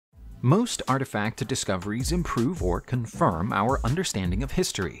Most artifact discoveries improve or confirm our understanding of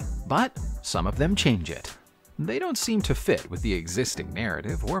history, but some of them change it. They don't seem to fit with the existing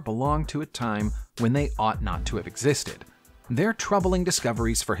narrative or belong to a time when they ought not to have existed. They're troubling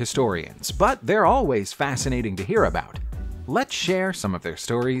discoveries for historians, but they're always fascinating to hear about. Let's share some of their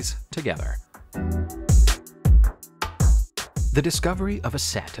stories together. The discovery of a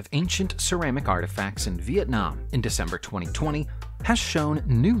set of ancient ceramic artifacts in Vietnam in December 2020 has shown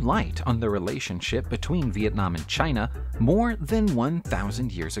new light on the relationship between Vietnam and China more than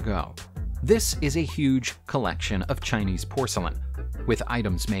 1,000 years ago. This is a huge collection of Chinese porcelain, with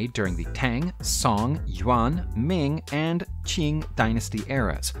items made during the Tang, Song, Yuan, Ming, and Qing dynasty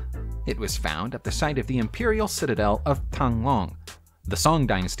eras. It was found at the site of the imperial citadel of Panglong. The Song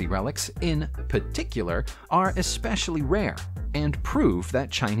dynasty relics, in particular, are especially rare and prove that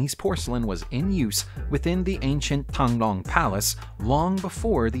Chinese porcelain was in use within the ancient Panglong Palace long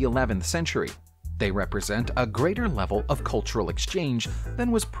before the 11th century. They represent a greater level of cultural exchange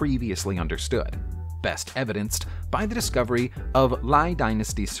than was previously understood, best evidenced by the discovery of Lai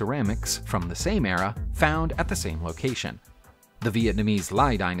dynasty ceramics from the same era found at the same location. The Vietnamese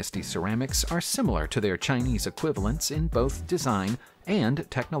Lai dynasty ceramics are similar to their Chinese equivalents in both design and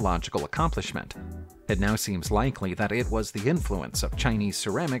technological accomplishment. It now seems likely that it was the influence of Chinese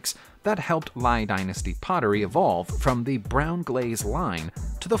ceramics that helped Lai dynasty pottery evolve from the brown glaze line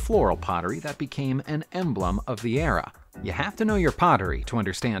to the floral pottery that became an emblem of the era. You have to know your pottery to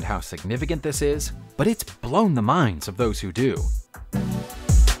understand how significant this is, but it's blown the minds of those who do.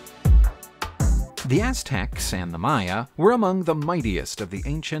 The Aztecs and the Maya were among the mightiest of the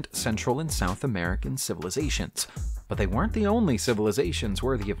ancient Central and South American civilizations, but they weren't the only civilizations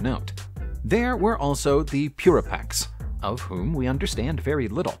worthy of note. There were also the Purepecs, of whom we understand very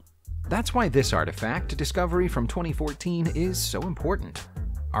little. That's why this artifact discovery from 2014 is so important.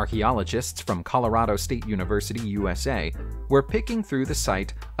 Archaeologists from Colorado State University, USA, were picking through the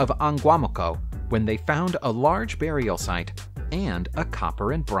site of Anguamoco when they found a large burial site and a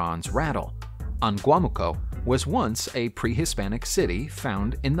copper and bronze rattle. Anguamoco was once a pre-Hispanic city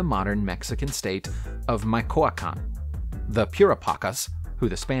found in the modern Mexican state of Michoacán. The Puripacas, who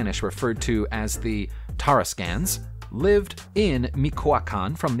the Spanish referred to as the Tarascans, lived in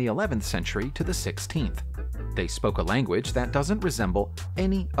Michoacán from the 11th century to the 16th. They spoke a language that doesn't resemble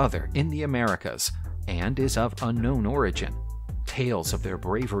any other in the Americas and is of unknown origin. Tales of their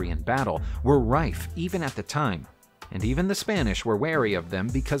bravery in battle were rife even at the time, and even the Spanish were wary of them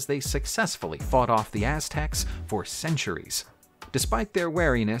because they successfully fought off the Aztecs for centuries. Despite their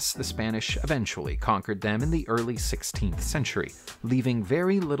wariness, the Spanish eventually conquered them in the early 16th century, leaving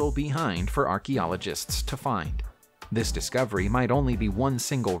very little behind for archaeologists to find. This discovery might only be one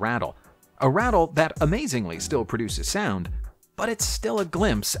single rattle, a rattle that amazingly still produces sound, but it's still a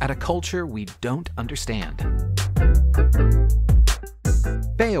glimpse at a culture we don't understand.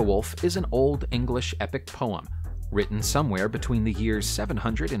 Beowulf is an Old English epic poem, written somewhere between the years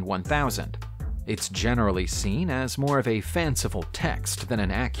 700 and 1000. It's generally seen as more of a fanciful text than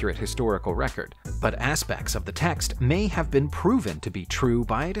an accurate historical record, but aspects of the text may have been proven to be true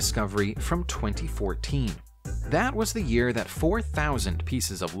by a discovery from 2014. That was the year that 4,000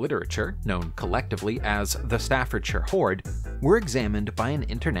 pieces of literature, known collectively as the Staffordshire Hoard, were examined by an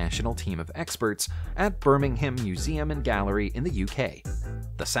international team of experts at Birmingham Museum and Gallery in the UK.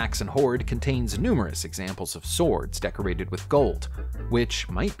 The Saxon Hoard contains numerous examples of swords decorated with gold, which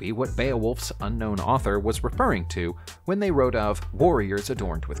might be what Beowulf's unknown author was referring to when they wrote of warriors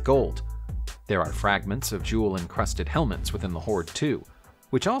adorned with gold. There are fragments of jewel-encrusted helmets within the hoard too,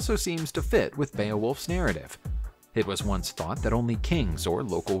 which also seems to fit with Beowulf's narrative. It was once thought that only kings or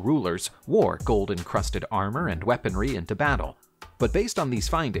local rulers wore gold-encrusted armor and weaponry into battle, but based on these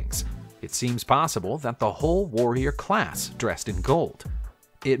findings, it seems possible that the whole warrior class dressed in gold.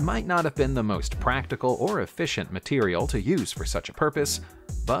 It might not have been the most practical or efficient material to use for such a purpose,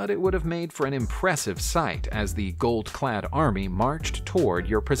 but it would have made for an impressive sight as the gold-clad army marched toward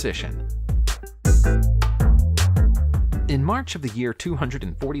your position. In March of the year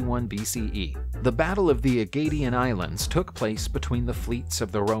 241 BCE, the Battle of the Egadian Islands took place between the fleets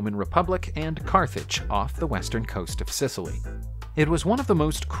of the Roman Republic and Carthage off the western coast of Sicily. It was one of the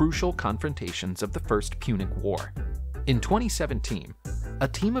most crucial confrontations of the First Punic War. In 2017, a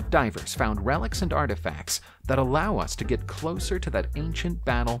team of divers found relics and artifacts that allow us to get closer to that ancient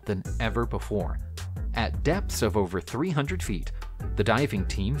battle than ever before. At depths of over 300 feet, the diving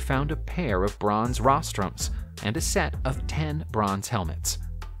team found a pair of bronze rostrums and a set of 10 bronze helmets.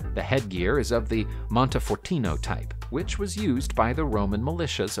 The headgear is of the Montefortino type, which was used by the Roman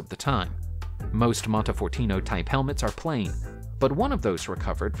militias of the time. Most Montefortino type helmets are plain, but one of those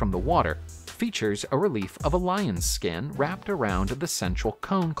recovered from the water features a relief of a lion's skin wrapped around the central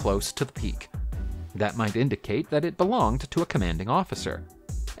cone close to the peak. That might indicate that it belonged to a commanding officer.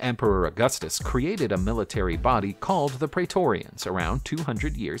 Emperor Augustus created a military body called the Praetorians around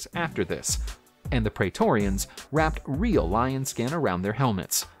 200 years after this, and the Praetorians wrapped real lion skin around their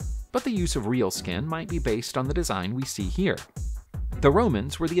helmets. But the use of real skin might be based on the design we see here. The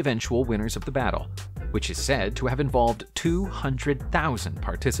Romans were the eventual winners of the battle, which is said to have involved 200,000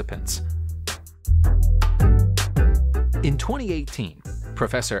 participants. In 2018,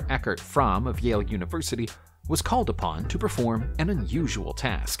 Professor Eckhart Fromm of Yale University was called upon to perform an unusual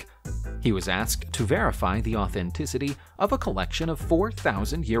task. He was asked to verify the authenticity of a collection of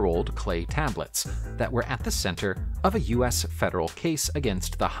 4,000-year-old clay tablets that were at the center of a U.S. federal case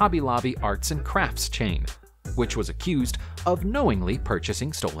against the Hobby Lobby arts and crafts chain, which was accused of knowingly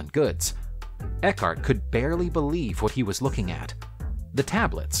purchasing stolen goods. Eckhart could barely believe what he was looking at. The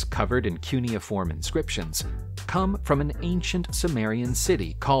tablets, covered in cuneiform inscriptions, come from an ancient Sumerian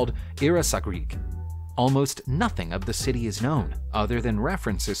city called Irasagrig. Almost nothing of the city is known, other than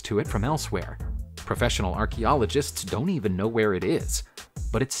references to it from elsewhere. Professional archaeologists don't even know where it is.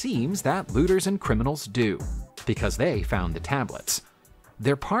 But it seems that looters and criminals do, because they found the tablets.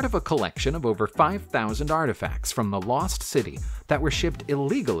 They're part of a collection of over 5,000 artifacts from the lost city that were shipped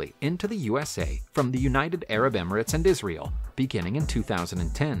illegally into the USA from the United Arab Emirates and Israel, beginning in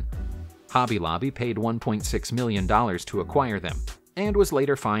 2010. Hobby Lobby paid $1.6 million to acquire them, and was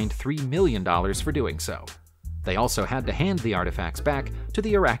later fined $3 million for doing so. They also had to hand the artifacts back to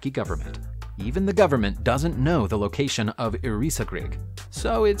the Iraqi government. Even the government doesn't know the location of Irasagrig,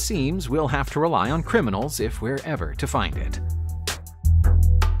 so it seems we'll have to rely on criminals if we're ever to find it.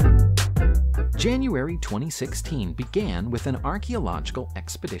 January 2016 began with an archaeological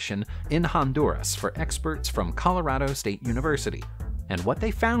expedition in Honduras for experts from Colorado State University, and what they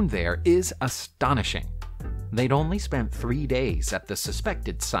found there is astonishing. They'd only spent 3 days at the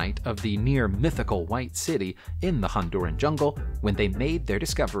suspected site of the near-mythical White City in the Honduran jungle when they made their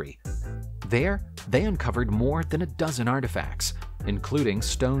discovery. There, they uncovered more than a dozen artifacts, including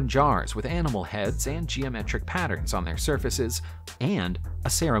stone jars with animal heads and geometric patterns on their surfaces, and a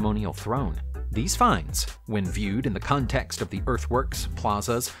ceremonial throne. These finds, when viewed in the context of the earthworks,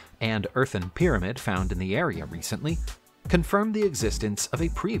 plazas, and earthen pyramid found in the area recently, confirm the existence of a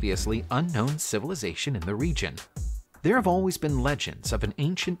previously unknown civilization in the region. There have always been legends of an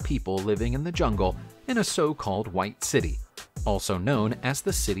ancient people living in the jungle in a so-called White City, also known as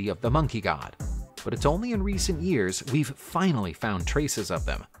the City of the Monkey God, but it's only in recent years we've finally found traces of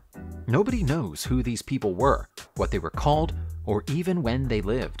them. Nobody knows who these people were, what they were called, or even when they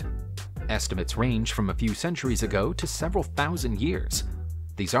lived. Estimates range from a few centuries ago to several thousand years.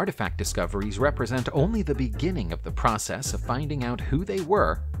 These artifact discoveries represent only the beginning of the process of finding out who they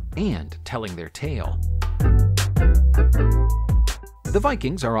were and telling their tale. The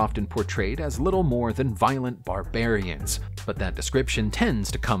Vikings are often portrayed as little more than violent barbarians, but that description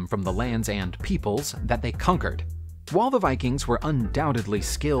tends to come from the lands and peoples that they conquered. While the Vikings were undoubtedly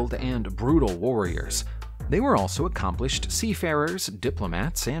skilled and brutal warriors, they were also accomplished seafarers,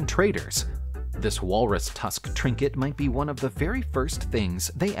 diplomats, and traders. This walrus tusk trinket might be one of the very first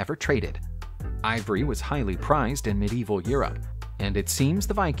things they ever traded. Ivory was highly prized in medieval Europe, and it seems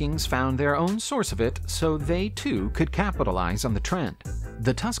the Vikings found their own source of it so they too could capitalize on the trend.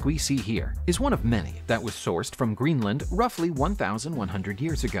 The tusk we see here is one of many that was sourced from Greenland roughly 1,100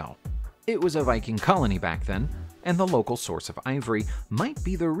 years ago. It was a Viking colony back then, and the local source of ivory might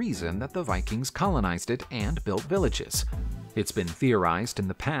be the reason that the Vikings colonized it and built villages. It's been theorized in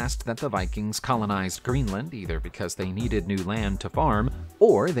the past that the Vikings colonized Greenland either because they needed new land to farm,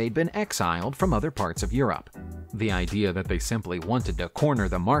 or they'd been exiled from other parts of Europe. The idea that they simply wanted to corner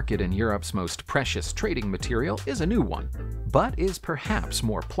the market in Europe's most precious trading material is a new one, but is perhaps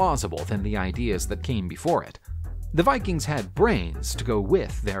more plausible than the ideas that came before it. The Vikings had brains to go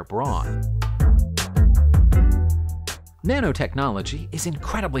with their brawn. Nanotechnology is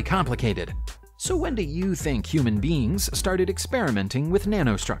incredibly complicated. So when do you think human beings started experimenting with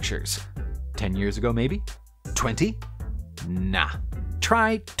nanostructures? 10 years ago maybe? 20? Nah.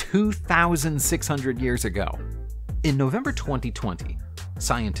 Try 2,600 years ago. In November 2020,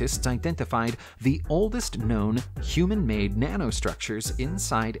 scientists identified the oldest known human-made nanostructures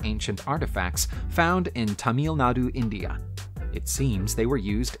inside ancient artifacts found in Tamil Nadu, India. It seems they were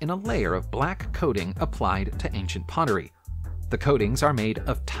used in a layer of black coating applied to ancient pottery. The coatings are made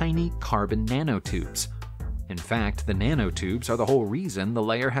of tiny carbon nanotubes. In fact, the nanotubes are the whole reason the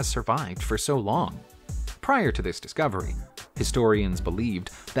layer has survived for so long. Prior to this discovery, Historians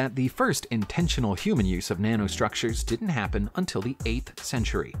believed that the first intentional human use of nanostructures didn't happen until the 8th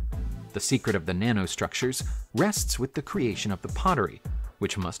century. The secret of the nanostructures rests with the creation of the pottery,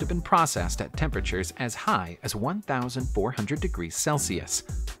 which must have been processed at temperatures as high as 1,400 degrees Celsius.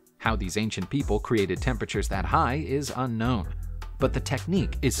 How these ancient people created temperatures that high is unknown, but the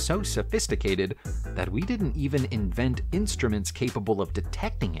technique is so sophisticated that we didn't even invent instruments capable of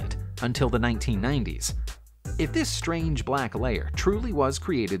detecting it until the 1990s. If this strange black layer truly was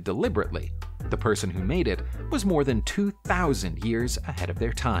created deliberately, the person who made it was more than 2,000 years ahead of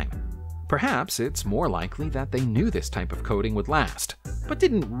their time. Perhaps it's more likely that they knew this type of coating would last, but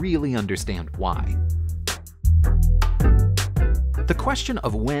didn't really understand why. The question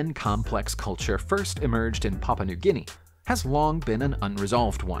of when complex culture first emerged in Papua New Guinea has long been an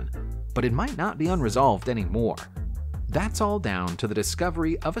unresolved one, but it might not be unresolved anymore. That's all down to the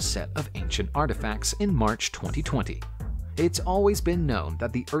discovery of a set of ancient artifacts in March 2020. It's always been known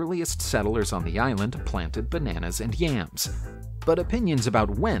that the earliest settlers on the island planted bananas and yams, but opinions about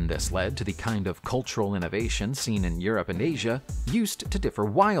when this led to the kind of cultural innovation seen in Europe and Asia used to differ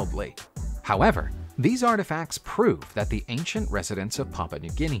wildly. However, these artifacts prove that the ancient residents of Papua New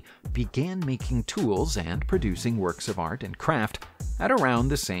Guinea began making tools and producing works of art and craft at around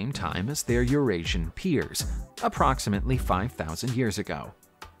the same time as their Eurasian peers, approximately 5,000 years ago.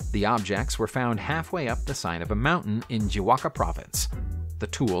 The objects were found halfway up the side of a mountain in Jiwaka province. The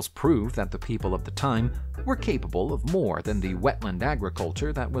tools prove that the people of the time were capable of more than the wetland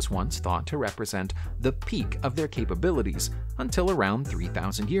agriculture that was once thought to represent the peak of their capabilities until around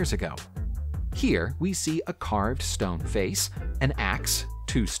 3,000 years ago. Here we see a carved stone face, an axe,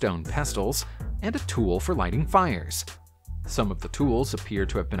 2 stone pestles, and a tool for lighting fires. Some of the tools appear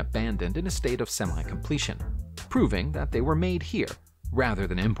to have been abandoned in a state of semi-completion, proving that they were made here rather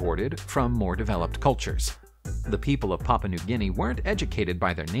than imported from more developed cultures. The people of Papua New Guinea weren't educated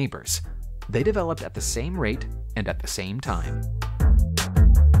by their neighbors. They developed at the same rate and at the same time.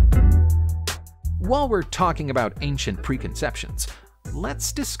 While we're talking about ancient preconceptions,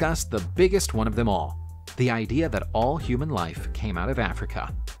 let's discuss the biggest one of them all, the idea that all human life came out of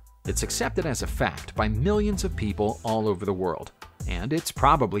Africa. It's accepted as a fact by millions of people all over the world, and it's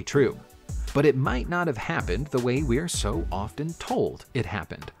probably true. But it might not have happened the way we're so often told it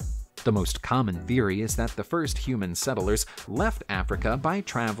happened. The most common theory is that the first human settlers left Africa by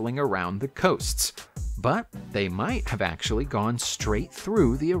traveling around the coasts, but they might have actually gone straight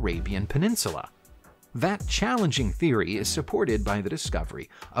through the Arabian Peninsula. That challenging theory is supported by the discovery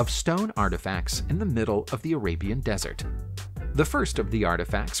of stone artifacts in the middle of the Arabian Desert. The first of the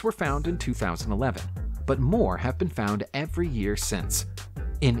artifacts were found in 2011, but more have been found every year since.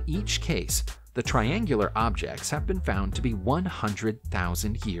 In each case, the triangular objects have been found to be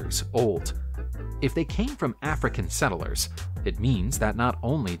 100,000 years old. If they came from African settlers, it means that not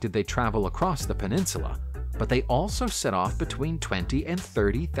only did they travel across the peninsula, but they also set off between 20 and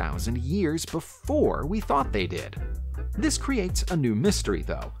 30,000 years before we thought they did. This creates a new mystery,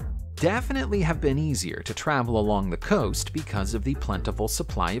 though. Definitely have been easier to travel along the coast because of the plentiful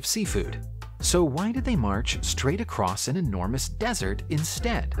supply of seafood. So why did they march straight across an enormous desert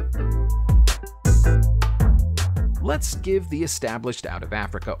instead? Let's give the established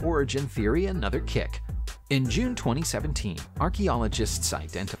out-of-Africa origin theory another kick. In June 2017, archaeologists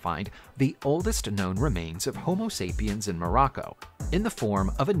identified the oldest known remains of Homo sapiens in Morocco, in the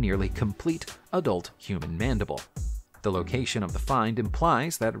form of a nearly complete adult human mandible. The location of the find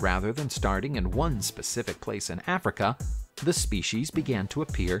implies that rather than starting in one specific place in Africa, the species began to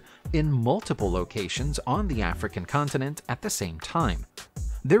appear in multiple locations on the African continent at the same time.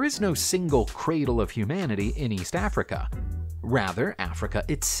 There is no single cradle of humanity in East Africa. Rather, Africa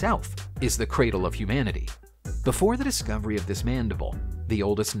itself is the cradle of humanity. Before the discovery of this mandible, the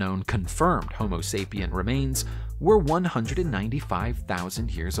oldest known confirmed Homo sapien remains were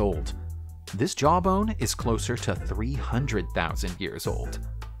 195,000 years old. This jawbone is closer to 300,000 years old.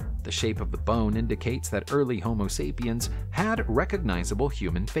 The shape of the bone indicates that early Homo sapiens had recognizable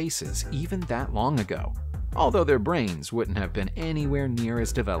human faces even that long ago, although their brains wouldn't have been anywhere near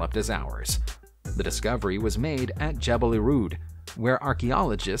as developed as ours. The discovery was made at Jebel Irhoud, where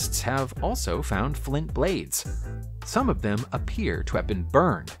archaeologists have also found flint blades. Some of them appear to have been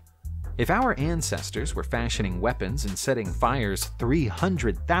burned. If our ancestors were fashioning weapons and setting fires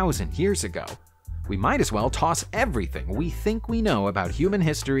 300,000 years ago, we might as well toss everything we think we know about human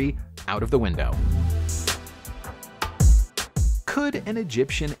history out of the window. Could an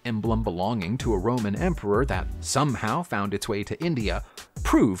Egyptian emblem belonging to a Roman emperor that somehow found its way to India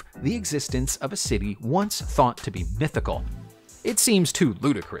prove the existence of a city once thought to be mythical? It seems too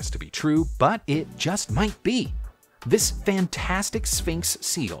ludicrous to be true, but it just might be. This fantastic Sphinx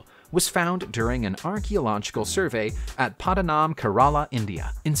seal was found during an archaeological survey at Padmanabh, Kerala,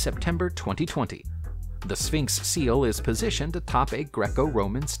 India in September 2020. The Sphinx seal is positioned atop a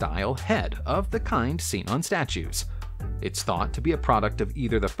Greco-Roman style head of the kind seen on statues. It's thought to be a product of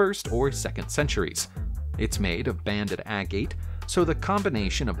either the 1st or 2nd centuries. It's made of banded agate, so the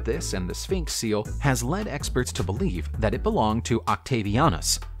combination of this and the Sphinx seal has led experts to believe that it belonged to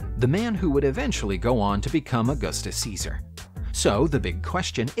Octavianus, the man who would eventually go on to become Augustus Caesar. So the big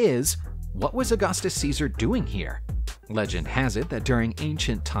question is, what was Augustus Caesar doing here? Legend has it that during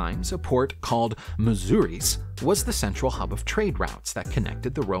ancient times, a port called Musuris was the central hub of trade routes that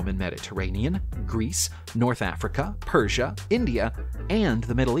connected the Roman Mediterranean, Greece, North Africa, Persia, India, and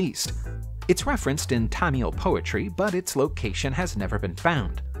the Middle East. It's referenced in Tamil poetry, but its location has never been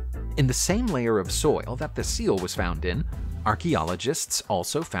found. In the same layer of soil that the seal was found in, archaeologists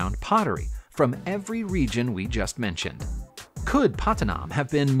also found pottery from every region we just mentioned. Could Padmanabh have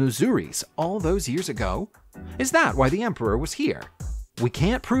been Musuris all those years ago? Is that why the emperor was here? We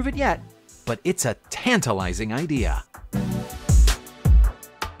can't prove it yet, but it's a tantalizing idea.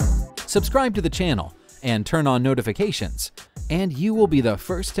 Subscribe to the channel and turn on notifications, and you will be the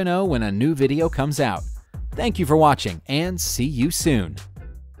first to know when a new video comes out. Thank you for watching, and see you soon.